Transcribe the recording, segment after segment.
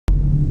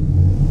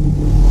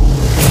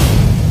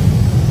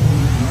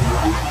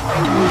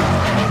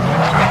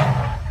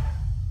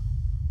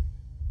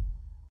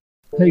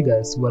Hey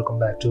guys, welcome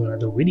back to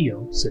another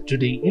video. So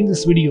today in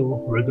this video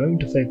we're going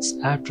to fix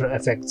After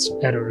Effects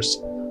errors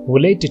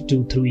related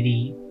to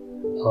 3D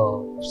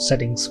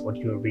settings. What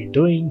you've been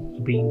doing,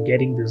 you've been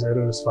getting these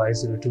errors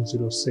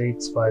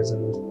 50206,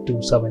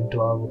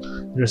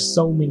 5022712. There's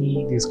so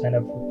many these kind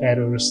of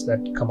errors that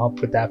come up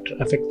with After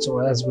Effects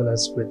or as well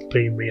as with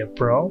Premiere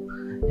Pro.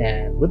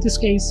 And with this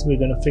case we're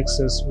going to fix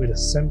this with a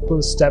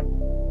simple step.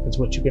 That's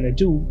what you're gonna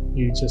do.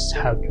 You just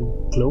have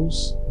to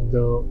close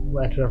the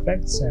After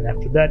Effects, and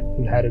after that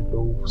you'll have to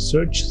go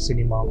search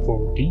Cinema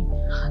 4D.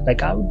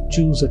 Like I would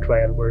choose a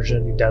trial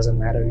version. It doesn't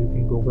matter. You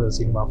can go for the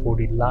Cinema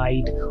 4D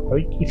Lite, or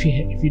if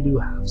you do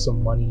have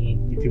some money,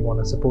 if you want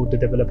to support the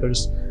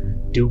developers,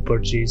 do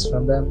purchase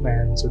from them,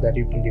 and so that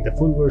you can get the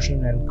full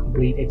version and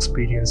complete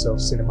experience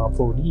of Cinema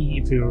 4D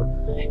if you're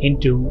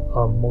into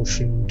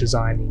motion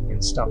designing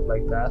and stuff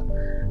like that.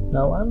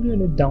 Now I'm going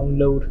to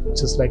download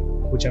just like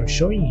which I'm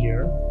showing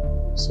here.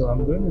 So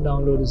I'm going to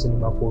download the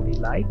Cinema 4D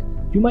Lite.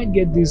 You might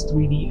get these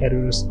 3D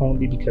errors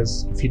only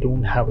because if you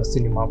don't have a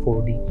Cinema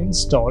 4D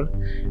installed,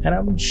 and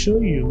I will show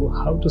you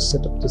how to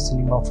set up the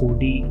Cinema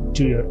 4D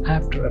to your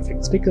After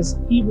Effects, because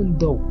even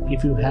though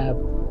if you have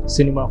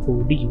Cinema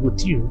 4D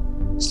with you,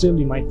 still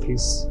you might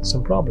face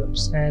some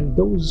problems. And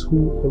those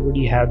who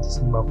already have the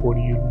Cinema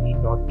 4D, you need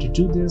not to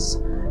do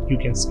this. You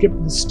can skip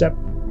this step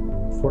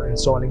for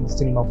installing the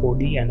Cinema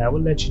 4D, and I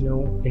will let you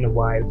know in a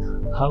while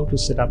how to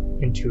set up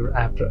into your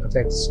After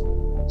Effects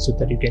so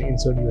that you can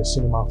insert your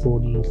Cinema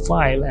 4D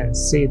file and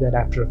say that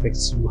After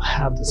Effects you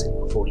have the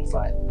Cinema 4D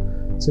file.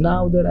 So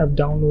now that I've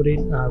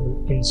downloaded, I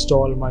will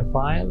install my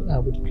file. I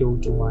would go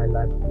to my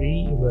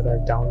library where I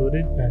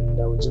downloaded and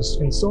I will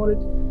just install it,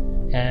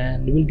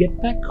 and we'll get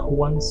back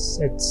once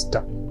it's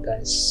done,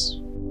 guys.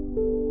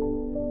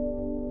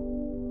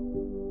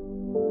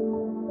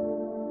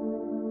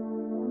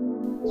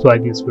 So I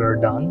guess we're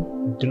done.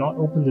 Do not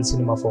open the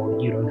Cinema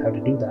 4D, you don't have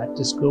to do that.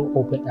 Just go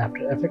open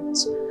After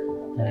Effects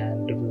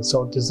and we'll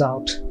sort this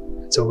out.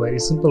 It's a very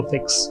simple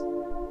fix.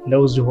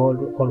 Those who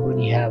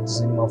already have the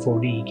Cinema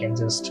 4D, you can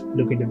just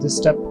look into this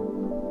step.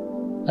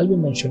 I'll be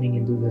mentioning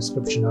in the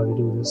description how to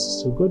do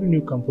this. So go to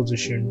New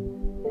Composition,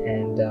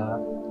 and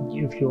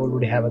if you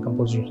already have a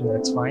composition,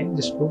 that's fine.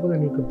 Just go for the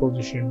New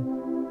Composition,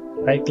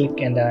 right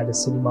click and add a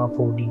Cinema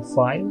 4D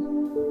file,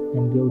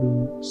 and go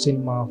to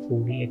Cinema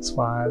 4DX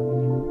file,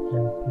 new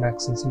and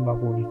max in Cinema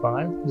 4D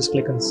file. Just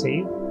click on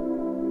save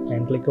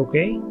and click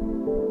OK.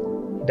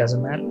 It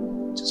doesn't matter,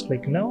 just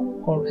click no,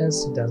 or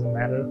else it doesn't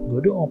matter. Go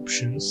to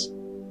options,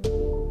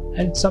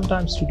 and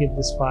sometimes to get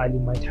this file you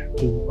might have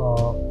to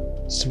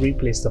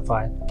replace the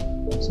file.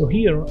 So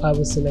here I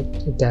will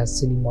select it as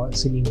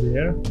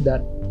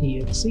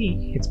cineware.exe.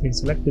 It's been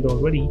selected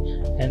already,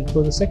 and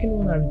for the second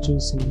one I will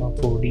choose cinema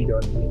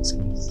 4d.exe.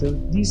 So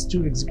these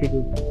two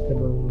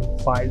executable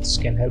files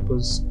can help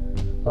us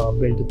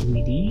build a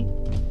 3D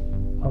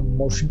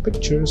motion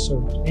pictures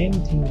or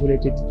anything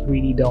related to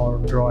 3D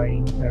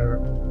drawing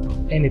or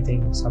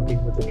anything, something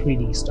with the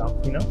 3D stuff,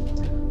 you know.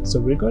 So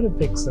we're going to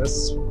fix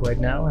this right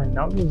now, and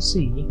now you'll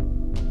see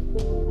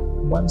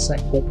once I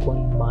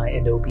open my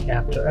Adobe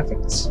After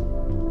Effects.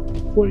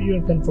 For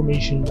your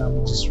confirmation,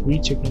 I'm just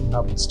rechecking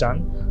how it's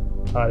done.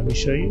 Let me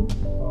show you.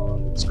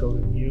 Let's go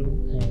to new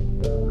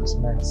and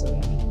max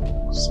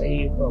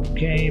save.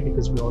 Okay,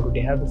 because we already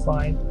have the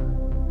file.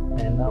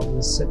 And now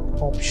we'll set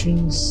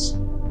options,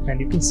 and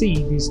you can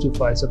see these two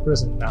files are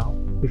present now.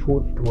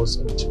 Before it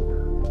wasn't.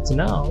 So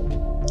now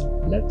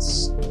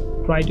let's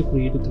try to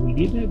create a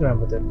 3D diagram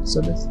with it. So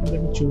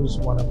let me choose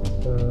one of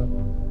the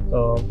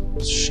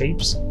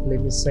shapes.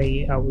 Let me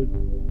say I would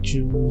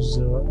choose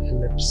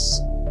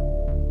ellipse.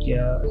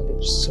 Yeah,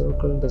 ellipse,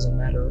 circle, doesn't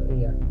matter.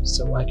 Yeah,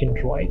 so I can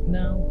draw it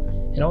now,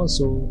 and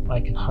also I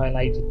can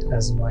highlight it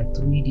as my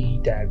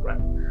 3D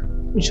diagram.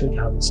 Let me show you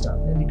how it's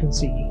done, and you can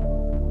see,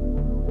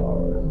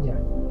 or yeah,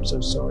 I'm so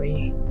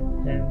sorry.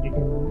 And you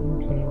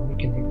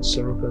can hit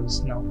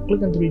circles. Now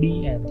click on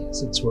 3D, and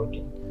yes, it's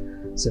working.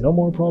 So no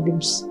more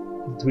problems.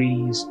 The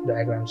 3D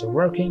diagrams are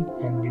working,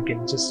 and you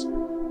can just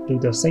do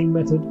the same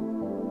method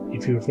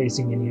if you're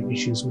facing any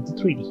issues with the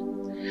 3D.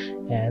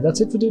 And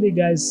that's it for today,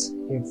 guys.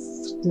 If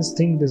this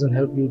thing doesn't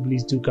help you,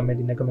 please do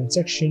comment in the comment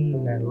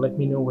section and let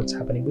me know what's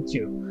happening with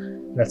you.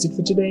 That's it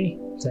for today.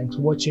 Thanks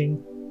for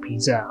watching.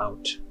 Peace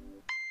out.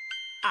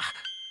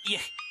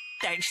 Yeah,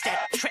 don't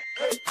step trip.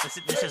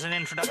 This is an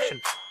introduction.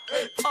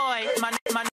 Oi, man.